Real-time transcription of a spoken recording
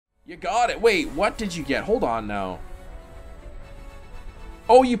You got it. Wait, what did you get? Hold on now.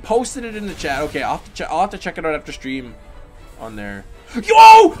 Oh, you posted it in the chat. Okay, I'll have to check it out after stream on there. Yo!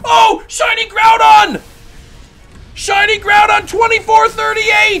 Oh! Shiny Groudon! Shiny Groudon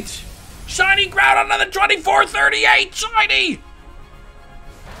 2438! Shiny Groudon on the 2438! Shiny!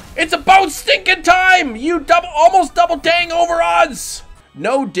 It's about stinking time! You almost double dang Overodds!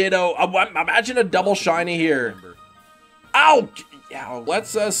 No ditto. Imagine a double shiny here. Ow! Yeah,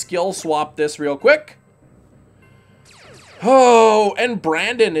 let's skill swap this real quick. Oh, and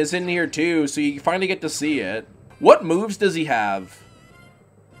Brandon is in here too, so you finally get to see it. What moves does he have?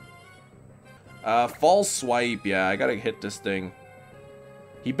 False swipe. Yeah, I gotta hit this thing.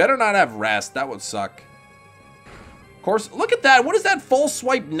 He better not have rest. That would suck. Of course, look at that. What is that false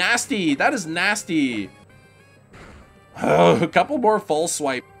swipe? Nasty. That is nasty. A couple more false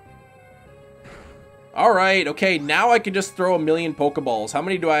swipe. Alright, okay, now I can just throw 1,000,000 Pokeballs. How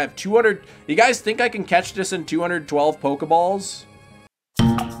many do I have? 200. You guys think I can catch this in 212 Pokeballs?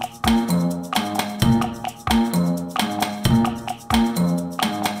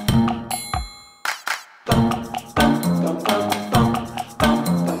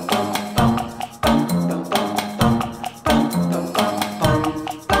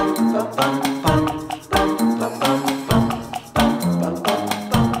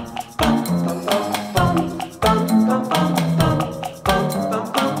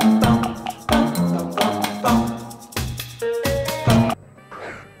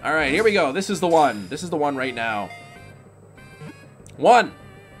 Alright, here we go. This is the one. This is the one right now. 1,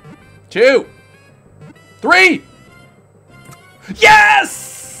 2, 3.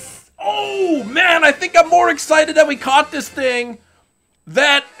 Yes! Oh, man, I think I'm more excited that we caught this thing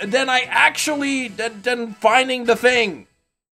than I actually, than finding the thing.